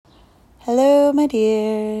Hello, my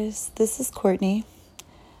dears. This is Courtney.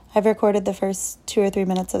 I've recorded the first 2 or 3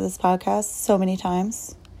 minutes of this podcast so many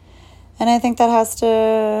times. And I think that has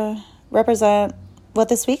to represent what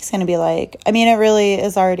this week's going to be like. I mean, it really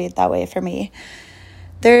is already that way for me.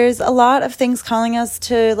 There's a lot of things calling us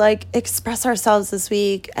to express ourselves this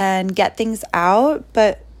week and get things out,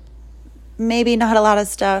 but maybe not a lot of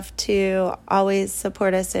stuff to always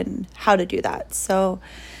support us in how to do that. So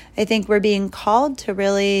I think we're being called to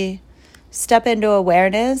really step into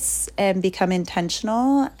awareness and become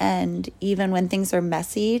intentional. And even when things are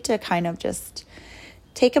messy, to kind of just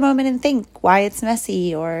take a moment and think why it's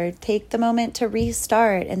messy, or take the moment to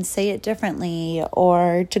restart and say it differently,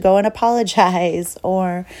 or to go and apologize,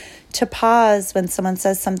 or to pause when someone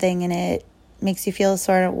says something and it makes you feel a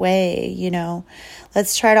sort of way.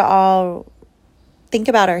 Let's try to all think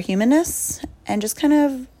about our humanness and just kind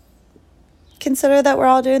of consider that we're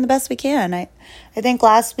all doing the best we can. I think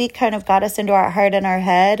last week kind of got us into our heart and our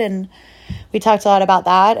head, and we talked a lot about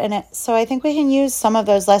that. And so I think we can use some of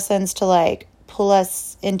those lessons to pull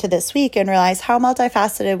us into this week and realize how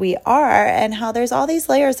multifaceted we are, and how there's all these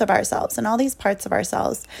layers of ourselves and all these parts of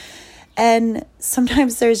ourselves. And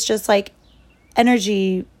sometimes there's just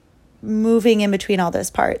energy moving in between all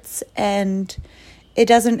those parts, and it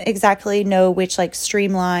doesn't exactly know which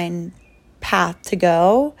streamline path to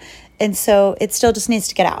go. And so it still just needs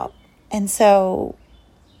to get out. And so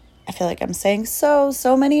I feel like I'm saying so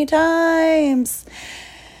many times,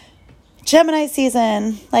 Gemini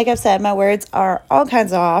season, like I've said, my words are all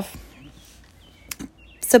kinds of off.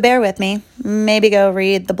 So bear with me. Maybe go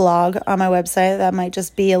read the blog on my website. That might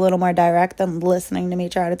just be a little more direct than listening to me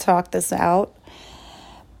try to talk this out.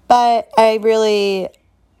 But I really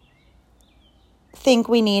think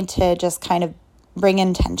we need to just kind of bring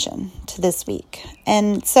intention to this week.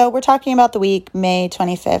 And so we're talking about the week May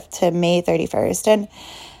 25th to May 31st. And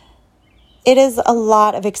it is a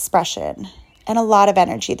lot of expression and a lot of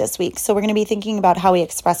energy this week. So we're going to be thinking about how we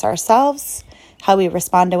express ourselves, how we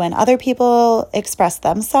respond to when other people express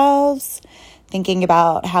themselves, thinking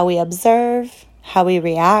about how we observe, how we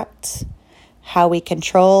react, how we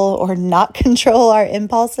control or not control our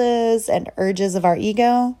impulses and urges of our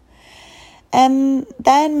ego. And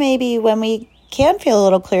then maybe when we can feel a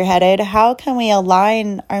little clear-headed, how can we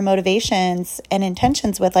align our motivations and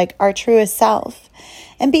intentions with our truest self,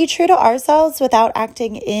 and be true to ourselves without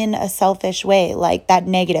acting in a selfish way, like that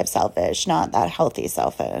negative selfish, not that healthy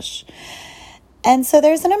selfish. And so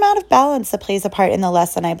there's an amount of balance that plays a part in the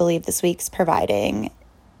lesson I believe this week's providing.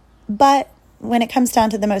 But when it comes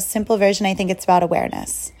down to the most simple version, I think it's about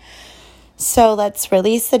awareness. So let's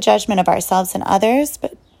release the judgment of ourselves and others,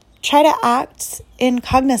 but try to act in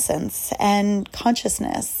cognizance and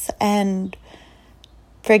consciousness, and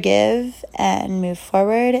forgive and move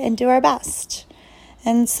forward and do our best.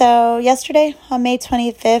 And so yesterday on May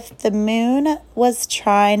 25th, the moon was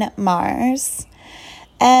trine Mars,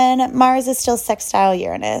 and Mars is still sextile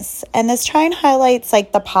Uranus. And this trine highlights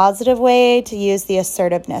the positive way to use the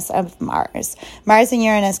assertiveness of Mars. Mars and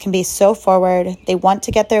Uranus can be so forward. They want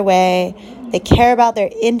to get their way. They care about their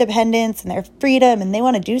independence and their freedom, and they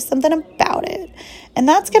want to do something about it. And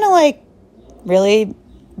that's going to really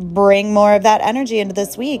bring more of that energy into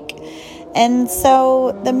this week. And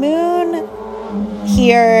so the moon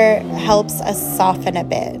here helps us soften a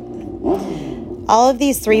bit. All of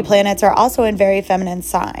these 3 planets are also in very feminine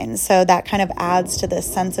signs, so that kind of adds to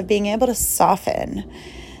this sense of being able to soften.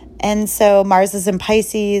 And so Mars is in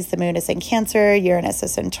Pisces, the moon is in Cancer, Uranus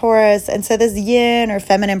is in Taurus. And so this yin or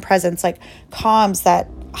feminine presence calms that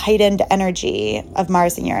heightened energy of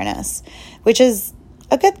Mars and Uranus, which is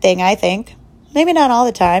a good thing, I think. Maybe not all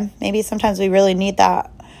the time. Maybe sometimes we really need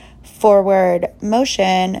that forward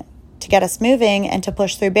motion to get us moving and to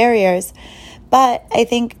push through barriers. But I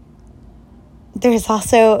think there's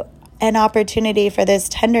also an opportunity for this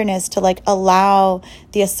tenderness to allow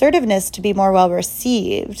the assertiveness to be more well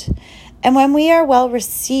received. And when we are well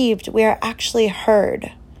received, we are actually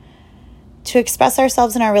heard. To express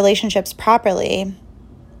ourselves in our relationships properly,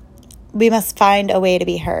 we must find a way to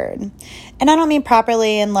be heard. And I don't mean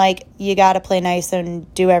properly in you got to play nice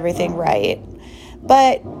and do everything right,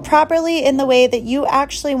 but properly in the way that you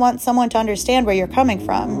actually want someone to understand where you're coming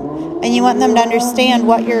from, and you want them to understand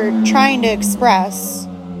what you're trying to express.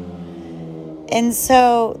 And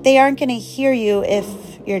so they aren't going to hear you if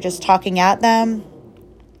you're just talking at them,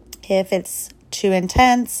 if it's too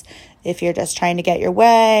intense, if you're just trying to get your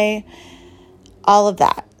way, all of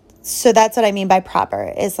that. So that's what I mean by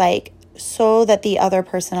proper, is so that the other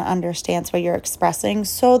person understands what you're expressing,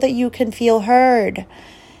 so that you can feel heard.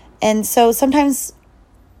 And so sometimes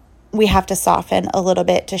we have to soften a little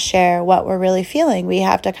bit to share what we're really feeling. We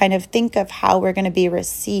have to kind of think of how we're going to be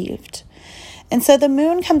received. And so the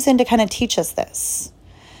moon comes in to kind of teach us this.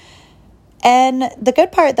 And the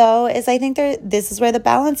good part, though, is I think this is where the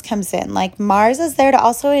balance comes in. Like, Mars is there to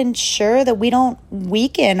also ensure that we don't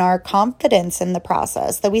weaken our confidence in the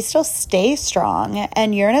process, that we still stay strong.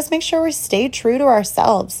 And Uranus makes sure we stay true to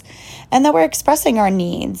ourselves and that we're expressing our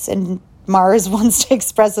needs. And Mars wants to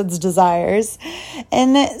express its desires.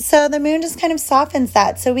 And so the moon just kind of softens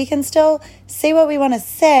that so we can still say what we want to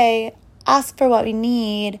say, ask for what we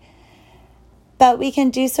need, but we can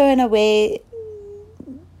do so in a way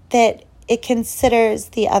that it considers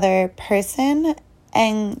the other person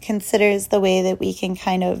and considers the way that we can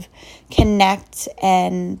kind of connect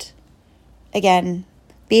and, again,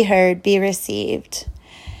 be heard, be received.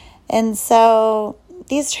 And so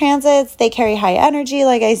these transits, they carry high energy.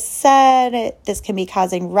 Like I said, this can be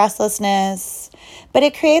causing restlessness, but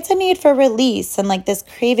it creates a need for release and like this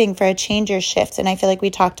craving for a change or shift. And I feel like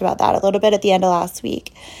we talked about that a little bit at the end of last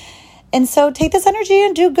week. And so take this energy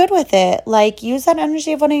and do good with it. Like, use that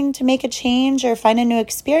energy of wanting to make a change or find a new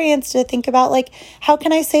experience to think about, like, how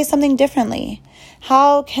can I say something differently?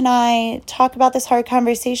 How can I talk about this hard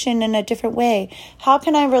conversation in a different way? How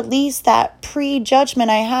can I release that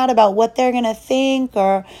prejudgment I had about what they're going to think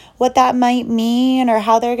or what that might mean or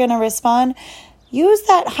how they're going to respond? Use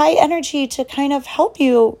that high energy to kind of help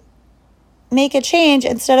you make a change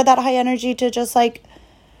instead of that high energy to just like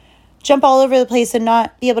jump all over the place and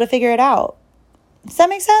not be able to figure it out. Does that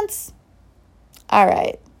make sense? All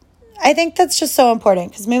right. I think that's just so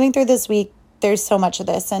important because moving through this week, there's so much of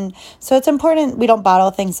this. And so it's important we don't bottle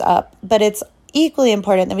things up, but it's equally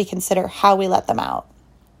important that we consider how we let them out.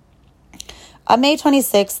 On May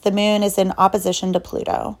 26th, the moon is in opposition to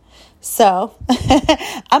Pluto. So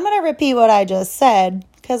I'm going to repeat what I just said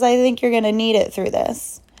because I think you're going to need it through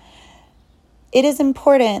this. It is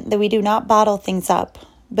important that we do not bottle things up,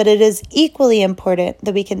 but it is equally important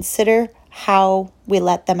that we consider how we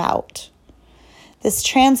let them out. This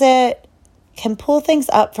transit can pull things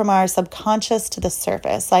up from our subconscious to the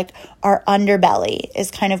surface, like our underbelly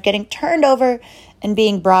is kind of getting turned over and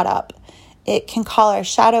being brought up. It can call our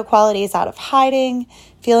shadow qualities out of hiding.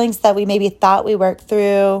 Feelings that we maybe thought we worked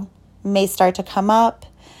through may start to come up,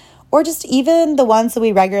 or just even the ones that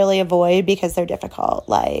we regularly avoid because they're difficult,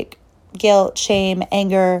 like guilt, shame,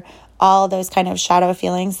 anger, all those kind of shadow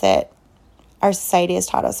feelings that our society has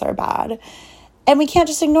taught us are bad. And we can't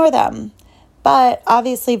just ignore them. But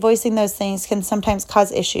obviously voicing those things can sometimes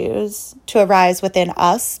cause issues to arise within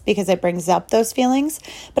us because it brings up those feelings,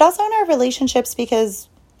 but also in our relationships because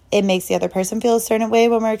it makes the other person feel a certain way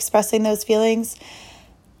when we're expressing those feelings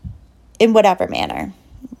in whatever manner.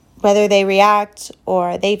 Whether they react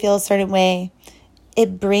or they feel a certain way,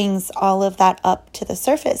 it brings all of that up to the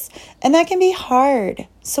surface. And that can be hard.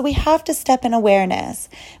 So we have to step in awareness.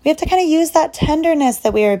 We have to kind of use that tenderness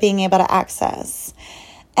that we are being able to access.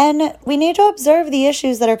 And we need to observe the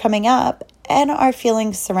issues that are coming up and our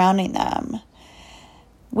feelings surrounding them.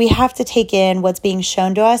 We have to take in what's being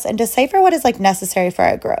shown to us and decipher what is like necessary for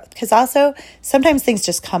our growth. Because also sometimes things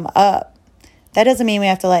just come up. That doesn't mean we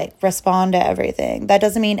have to like respond to everything. That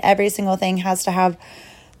doesn't mean every single thing has to have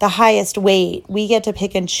the highest weight. We get to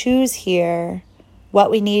pick and choose here what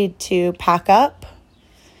we need to pack up.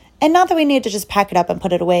 And not that we need to just pack it up and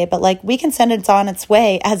put it away, but like we can send it on its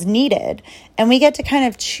way as needed. And we get to kind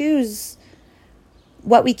of choose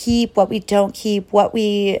what we keep, what we don't keep, what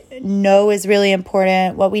we know is really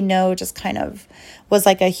important, what we know just kind of was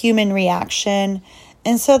like a human reaction.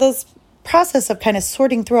 And so this process of kind of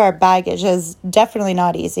sorting through our baggage is definitely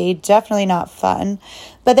not easy, definitely not fun,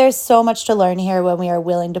 but there's so much to learn here when we are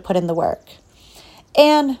willing to put in the work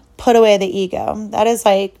and put away the ego. That is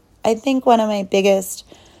like, I think one of my biggest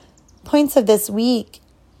points of this week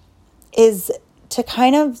is to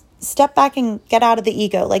kind of step back and get out of the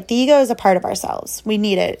ego. Like the ego is a part of ourselves. We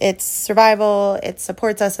need it. It's survival. It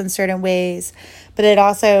supports us in certain ways, but it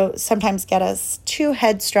also sometimes gets us too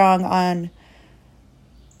headstrong on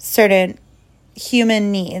certain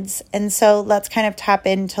human needs. And so let's kind of tap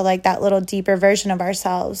into like that little deeper version of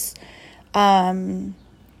ourselves, whatever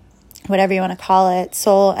you want to call it,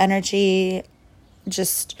 soul energy,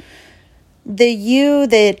 just the you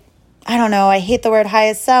that, I don't know, I hate the word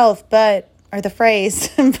highest self, or the phrase,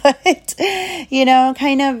 but, you know,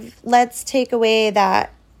 kind of let's take away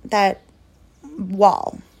that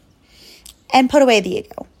wall and put away the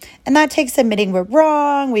ego. And that takes admitting we're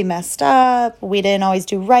wrong, we messed up, we didn't always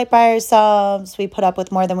do right by ourselves, we put up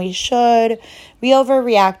with more than we should, we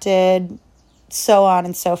overreacted, so on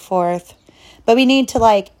and so forth. But we need to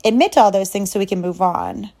like admit to all those things so we can move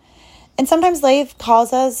on. And sometimes life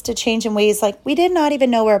calls us to change in ways like we did not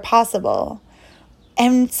even know were possible.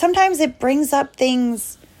 And sometimes it brings up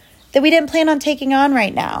things that we didn't plan on taking on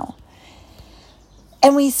right now.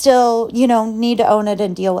 And we still, need to own it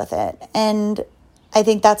and deal with it. And I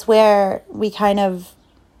think that's where we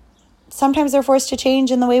sometimes are forced to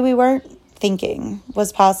change in the way we weren't thinking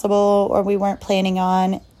was possible or we weren't planning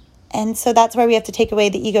on. And so that's where we have to take away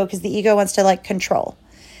the ego, because the ego wants to control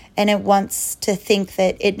and it wants to think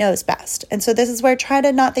that it knows best. And so this is where try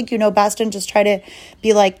to not think you know best and just try to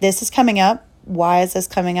be like, this is coming up. Why is this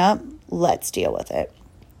coming up? Let's deal with it.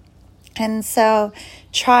 And so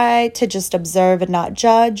try to just observe and not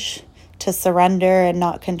judge, to surrender and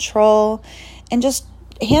not control, and just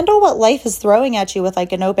handle what life is throwing at you with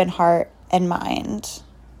an open heart and mind.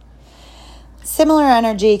 Similar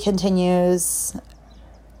energy continues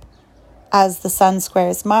as the sun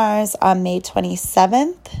squares Mars on May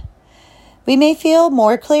 27th. We may feel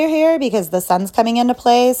more clear here because the sun's coming into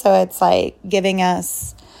play, so it's giving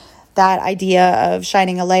us that idea of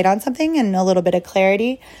shining a light on something and a little bit of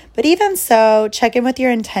clarity. But even so, check in with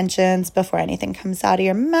your intentions before anything comes out of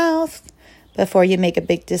your mouth, before you make a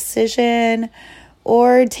big decision,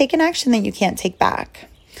 or take an action that you can't take back.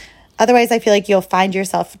 Otherwise, I feel like you'll find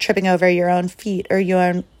yourself tripping over your own feet or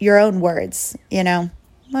your own words,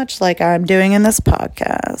 much like I'm doing in this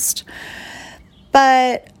podcast.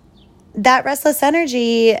 But that restless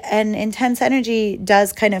energy and intense energy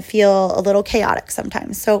does kind of feel a little chaotic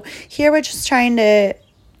sometimes. So here we're just trying to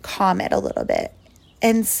calm it a little bit.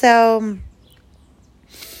 And so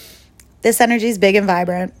this energy is big and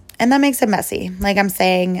vibrant, and that makes it messy, like I'm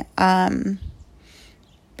saying. But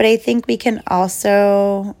I think we can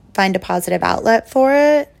also find a positive outlet for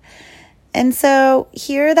it. And so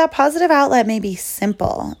here, that positive outlet may be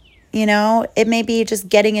simple. It may be just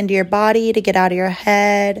getting into your body to get out of your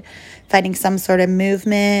head, finding some sort of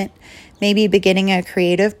movement, maybe beginning a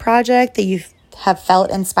creative project that you have felt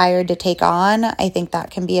inspired to take on. I think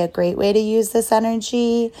that can be a great way to use this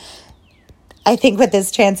energy. I think with this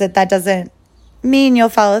transit, that doesn't mean you'll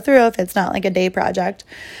follow through if it's not a day project.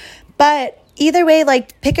 But either way,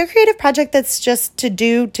 pick a creative project that's just to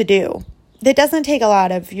do. That doesn't take a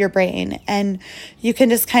lot of your brain, and you can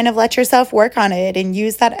just kind of let yourself work on it and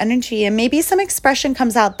use that energy, and maybe some expression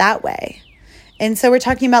comes out that way. And so we're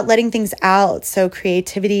talking about letting things out. So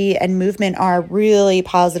creativity and movement are really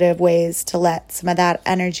positive ways to let some of that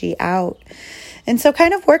energy out. And so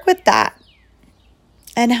kind of work with that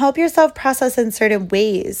and help yourself process in certain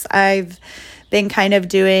ways. I've been kind of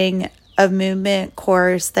doing a movement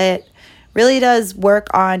course that really does work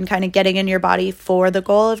on kind of getting in your body for the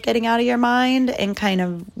goal of getting out of your mind, and kind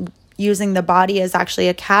of using the body as actually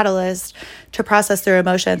a catalyst to process through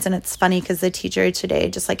emotions. And it's funny because the teacher today,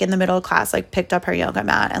 just in the middle of class, picked up her yoga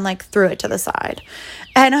mat and threw it to the side.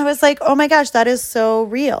 And I was like, oh my gosh, that is so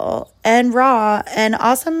real and raw and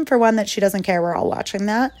awesome. For one, that she doesn't care. We're all watching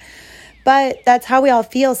that. But that's how we all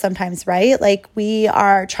feel sometimes, right? We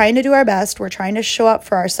are trying to do our best. We're trying to show up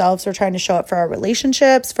for ourselves. We're trying to show up for our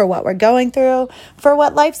relationships, for what we're going through, for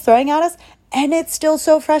what life's throwing at us. And it's still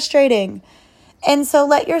so frustrating. And so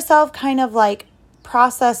let yourself kind of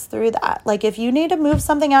process through that. If you need to move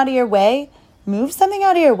something out of your way, move something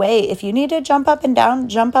out of your way. If you need to jump up and down,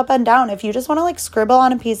 jump up and down. If you just want to scribble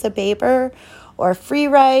on a piece of paper or free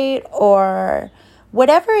write or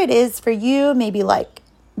whatever it is for you, maybe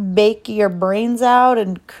bake your brains out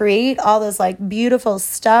and create all this beautiful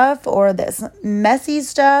stuff or this messy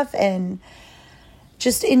stuff, and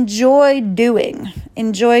just enjoy doing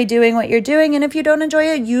what you're doing. And if you don't enjoy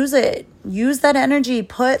it, use that energy,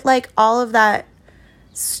 put all of that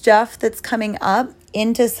stuff that's coming up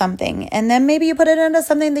into something, and then maybe you put it into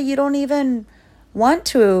something that you don't even want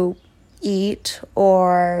to eat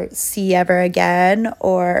or see ever again,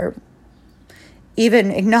 or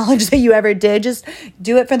even acknowledge that you ever did. Just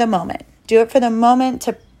do it for the moment. Do it for the moment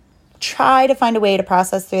to try to find a way to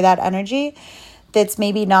process through that energy that's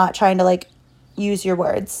maybe not trying to use your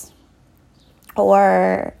words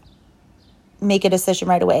or make a decision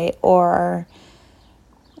right away, or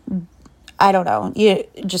I don't know, you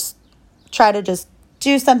just try to just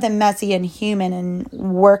do something messy and human and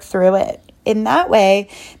work through it in that way.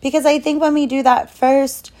 Because I think when we do that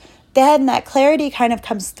first, then that clarity kind of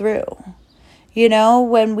comes through.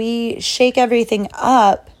 When we shake everything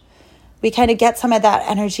up, we kind of get some of that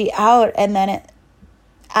energy out. And then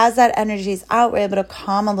as that energy is out, we're able to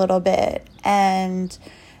calm a little bit. And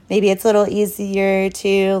maybe it's a little easier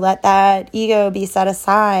to let that ego be set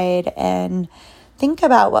aside and think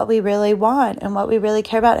about what we really want and what we really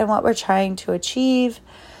care about and what we're trying to achieve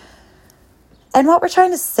and what we're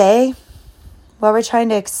trying to say, what we're trying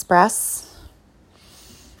to express.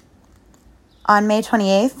 On May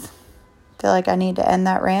 28th, I feel like I need to end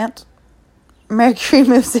that rant. Mercury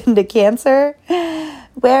moves into Cancer,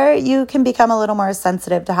 where you can become a little more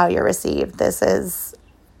sensitive to how you're received. This is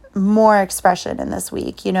more expression in this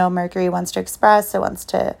week. Mercury wants to express, it wants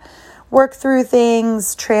to work through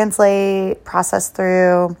things, translate, process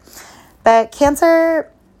through. But Cancer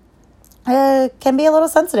can be a little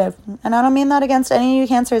sensitive. And I don't mean that against any of you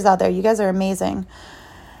Cancers out there. You guys are amazing.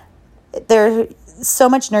 There's so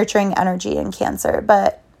much nurturing energy in Cancer,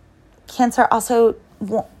 but Cancer also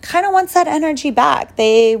kind of wants that energy back.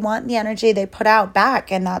 They want the energy they put out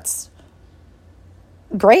back, and that's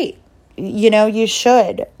great. You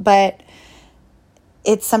should, but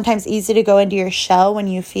it's sometimes easy to go into your shell when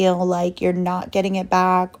you feel like you're not getting it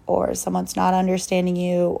back, or someone's not understanding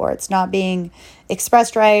you, or it's not being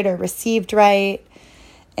expressed right or received right.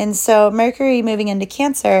 And so Mercury moving into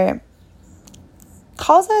Cancer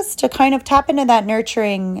calls us to kind of tap into that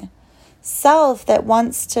nurturing self that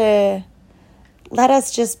wants to let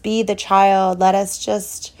us just be the child. Let us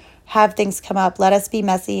just have things come up. Let us be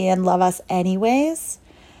messy and love us anyways.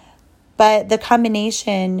 But the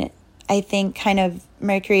combination, I think, kind of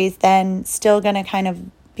Mercury's then still going to kind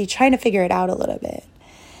of be trying to figure it out a little bit.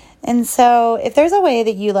 And so if there's a way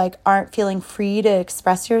that you aren't feeling free to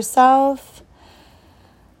express yourself,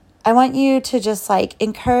 I want you to just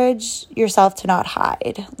encourage yourself to not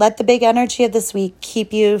hide. Let the big energy of this week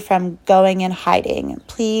keep you from going and hiding.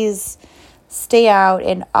 Please stay out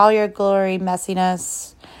in all your glory,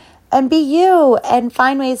 messiness, and be you, and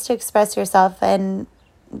find ways to express yourself, and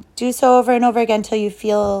do so over and over again until you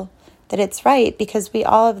feel that it's right, because we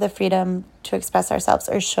all have the freedom to express ourselves,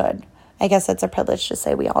 or should. I guess it's a privilege to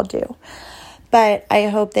say we all do. But I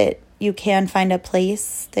hope that you can find a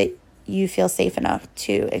place that you feel safe enough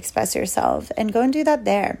to express yourself, and go and do that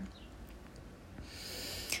there.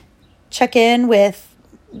 Check in with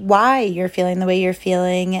why you're feeling the way you're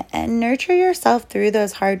feeling, and nurture yourself through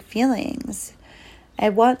those hard feelings. I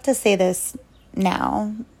want to say this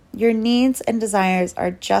now. Your needs and desires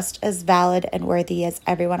are just as valid and worthy as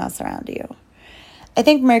everyone else around you. I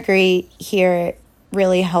think Mercury here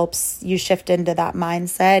really helps you shift into that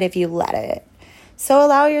mindset if you let it. So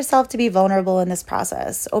allow yourself to be vulnerable in this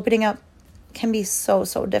process. Opening up can be so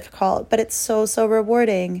difficult, but it's so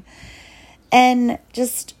rewarding. And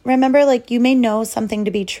just remember, you may know something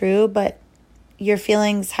to be true, but your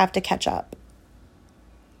feelings have to catch up.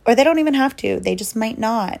 Or they don't even have to. They just might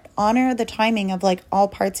not. Honor the timing of all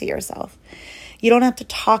parts of yourself. You don't have to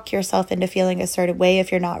talk yourself into feeling a certain way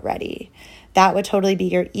if you're not ready. That would totally be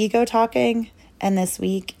your ego talking. And this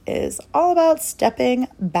week is all about stepping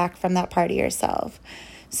back from that part of yourself.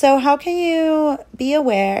 So how can you be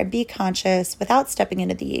aware, be conscious without stepping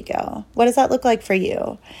into the ego? What does that look like for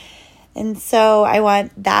you? And so I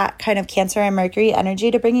want that kind of Cancer and Mercury energy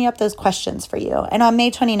to bring up those questions for you. And on May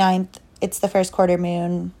 29th, it's the first quarter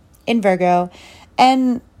moon in Virgo.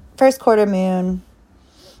 And first quarter moon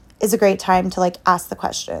is a great time to ask the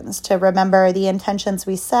questions, to remember the intentions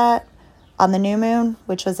we set on the new moon,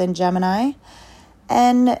 which was in Gemini.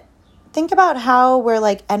 And think about how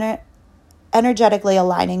we're energetically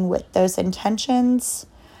aligning with those intentions.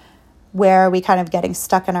 Where are we kind of getting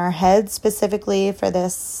stuck in our heads specifically for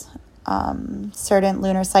this certain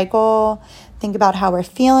lunar cycle? Think about how we're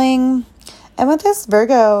feeling. And with this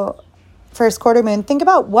Virgo first quarter moon, think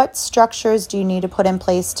about what structures do you need to put in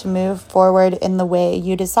place to move forward in the way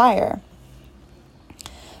you desire.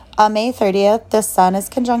 On May 30th, the sun is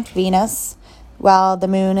conjunct Venus, while the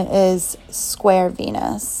moon is square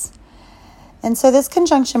Venus. And so this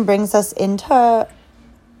conjunction brings us into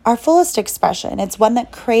our fullest expression. It's one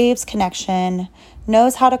that craves connection,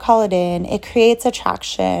 knows how to call it in, it creates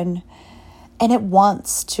attraction, and it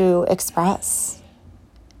wants to express.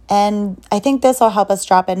 And I think this will help us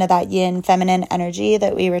drop into that yin feminine energy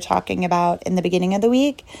that we were talking about in the beginning of the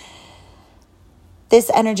week. This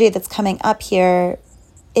energy that's coming up here,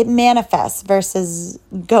 it manifests versus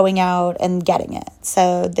going out and getting it.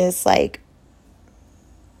 So this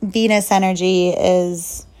Venus energy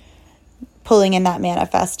is pulling in that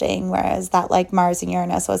manifesting, whereas that Mars and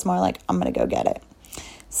Uranus was more I'm going to go get it.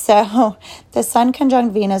 So the sun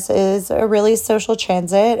conjunct Venus is a really social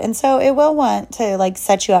transit. And so it will want to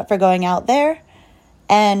set you up for going out there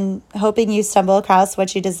and hoping you stumble across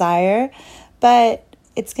what you desire. But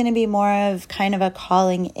it's going to be more of kind of a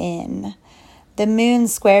calling in. The moon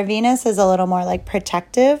square Venus is a little more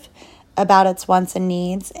protective about its wants and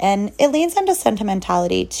needs, and it leans into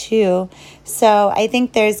sentimentality too. So I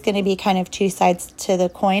think there's going to be kind of two sides to the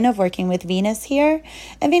coin of working with Venus here.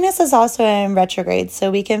 And Venus is also in retrograde,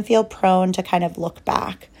 so we can feel prone to kind of look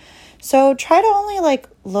back. So try to only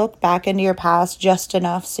look back into your past just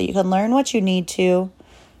enough so you can learn what you need to,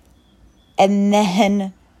 and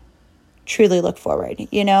then truly look forward.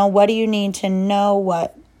 What do you need to know?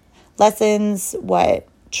 What lessons, what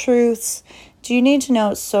truths do you need to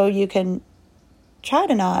know so you can try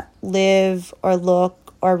to not live or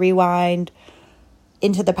look or rewind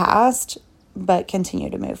into the past, but continue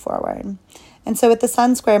to move forward. And so with the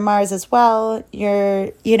Sun square Mars as well,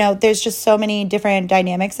 there's just so many different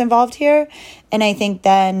dynamics involved here. And I think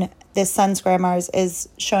then this Sun square Mars is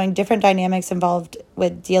showing different dynamics involved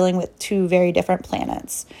with dealing with two very different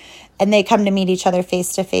planets. And they come to meet each other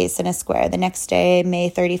face to face in a square the next day,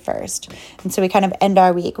 May 31st. And so we kind of end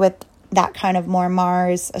our week with that kind of more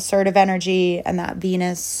Mars assertive energy and that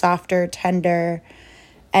Venus softer, tender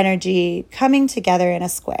energy coming together in a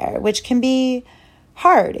square, which can be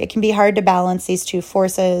hard. It can be hard to balance these two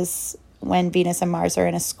forces when Venus and Mars are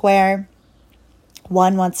in a square.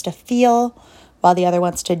 One wants to feel while the other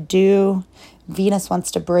wants to do. Venus wants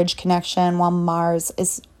to bridge connection while Mars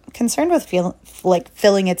is concerned with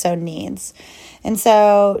filling its own needs. And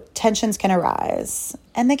so tensions can arise,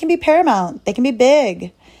 and they can be paramount. They can be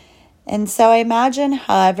big. And so I imagine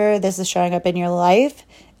however this is showing up in your life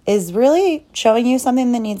is really showing you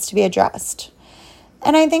something that needs to be addressed.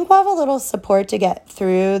 And I think we'll have a little support to get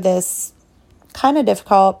through this kind of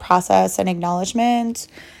difficult process and acknowledgement,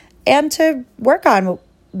 and to work on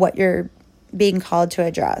what you're being called to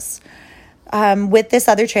address. With this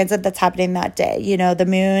other transit that's happening that day, the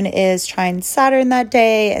moon is trine Saturn that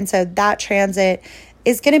day. And so that transit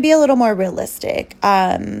is going to be a little more realistic,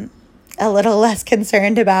 a little less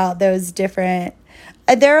concerned about those different,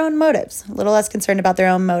 their own motives, a little less concerned about their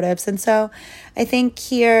own motives. And so I think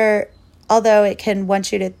here, although it can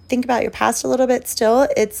want you to think about your past a little bit still,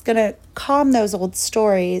 it's going to calm those old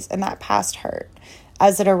stories and that past hurt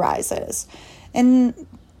as it arises. And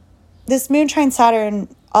this moon trine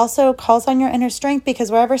Saturn also calls on your inner strength, because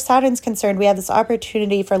wherever Saturn's concerned, we have this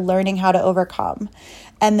opportunity for learning how to overcome.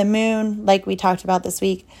 And the moon, like we talked about this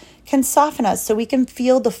week, can soften us so we can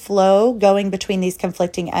feel the flow going between these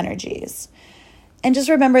conflicting energies. And just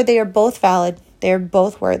remember, they are both valid. They are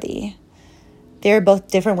both worthy. They are both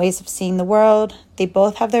different ways of seeing the world. They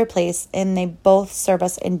both have their place, and they both serve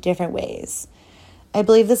us in different ways. I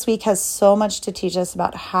believe this week has so much to teach us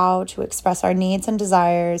about how to express our needs and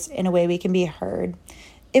desires in a way we can be heard.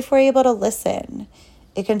 If we're able to listen,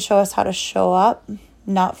 it can show us how to show up,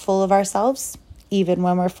 not full of ourselves, even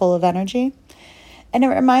when we're full of energy. And it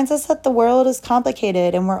reminds us that the world is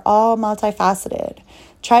complicated and we're all multifaceted.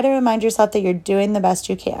 Try to remind yourself that you're doing the best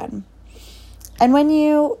you can. And when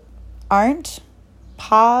you aren't,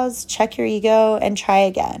 pause, check your ego, and try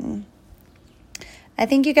again. I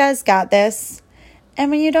think you guys got this. And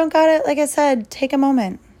when you don't got it, like I said, take a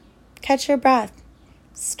moment, catch your breath,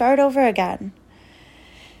 start over again.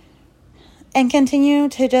 And continue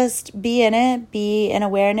to just be in it, be in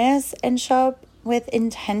awareness, and show up with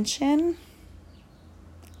intention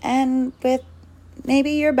and with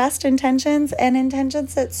maybe your best intentions and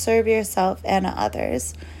intentions that serve yourself and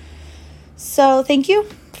others. So thank you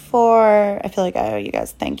I feel like I owe you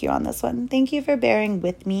guys thank you on this one. Thank you for bearing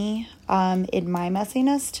with me in my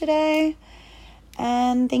messiness today.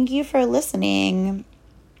 And thank you for listening.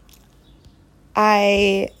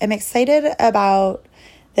 I am excited about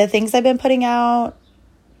the things I've been putting out.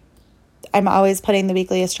 I'm always putting the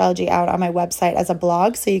weekly astrology out on my website as a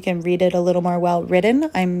blog, so you can read it a little more well written.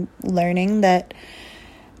 I'm learning that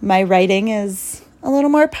my writing is a little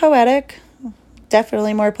more poetic,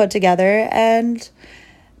 definitely more put together, and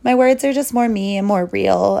my words are just more me and more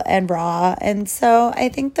real and raw. And so I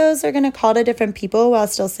think those are going to call to different people while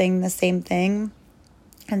still saying the same thing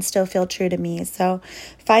and still feel true to me. So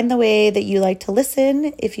find the way that you like to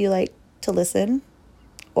listen, if you like to listen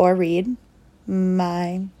or read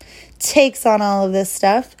my takes on all of this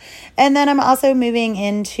stuff. And then I'm also moving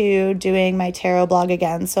into doing my tarot blog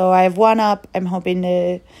again. So I have one up. I'm hoping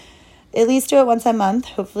to at least do it once a month,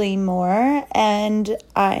 hopefully more. And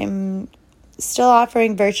I'm still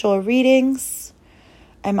offering virtual readings.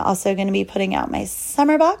 I'm also going to be putting out my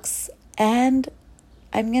summer box, and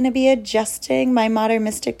I'm going to be adjusting my Modern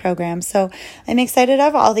Mystic program. So I'm excited to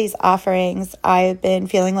have all these offerings. I've been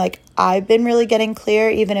feeling like I've been really getting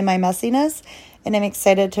clear even in my messiness, and I'm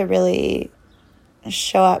excited to really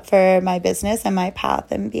show up for my business and my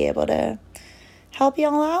path and be able to help you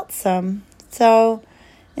all out some. So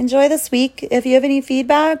enjoy this week. If you have any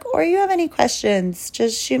feedback or you have any questions,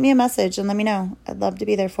 just shoot me a message and let me know. I'd love to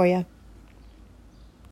be there for you.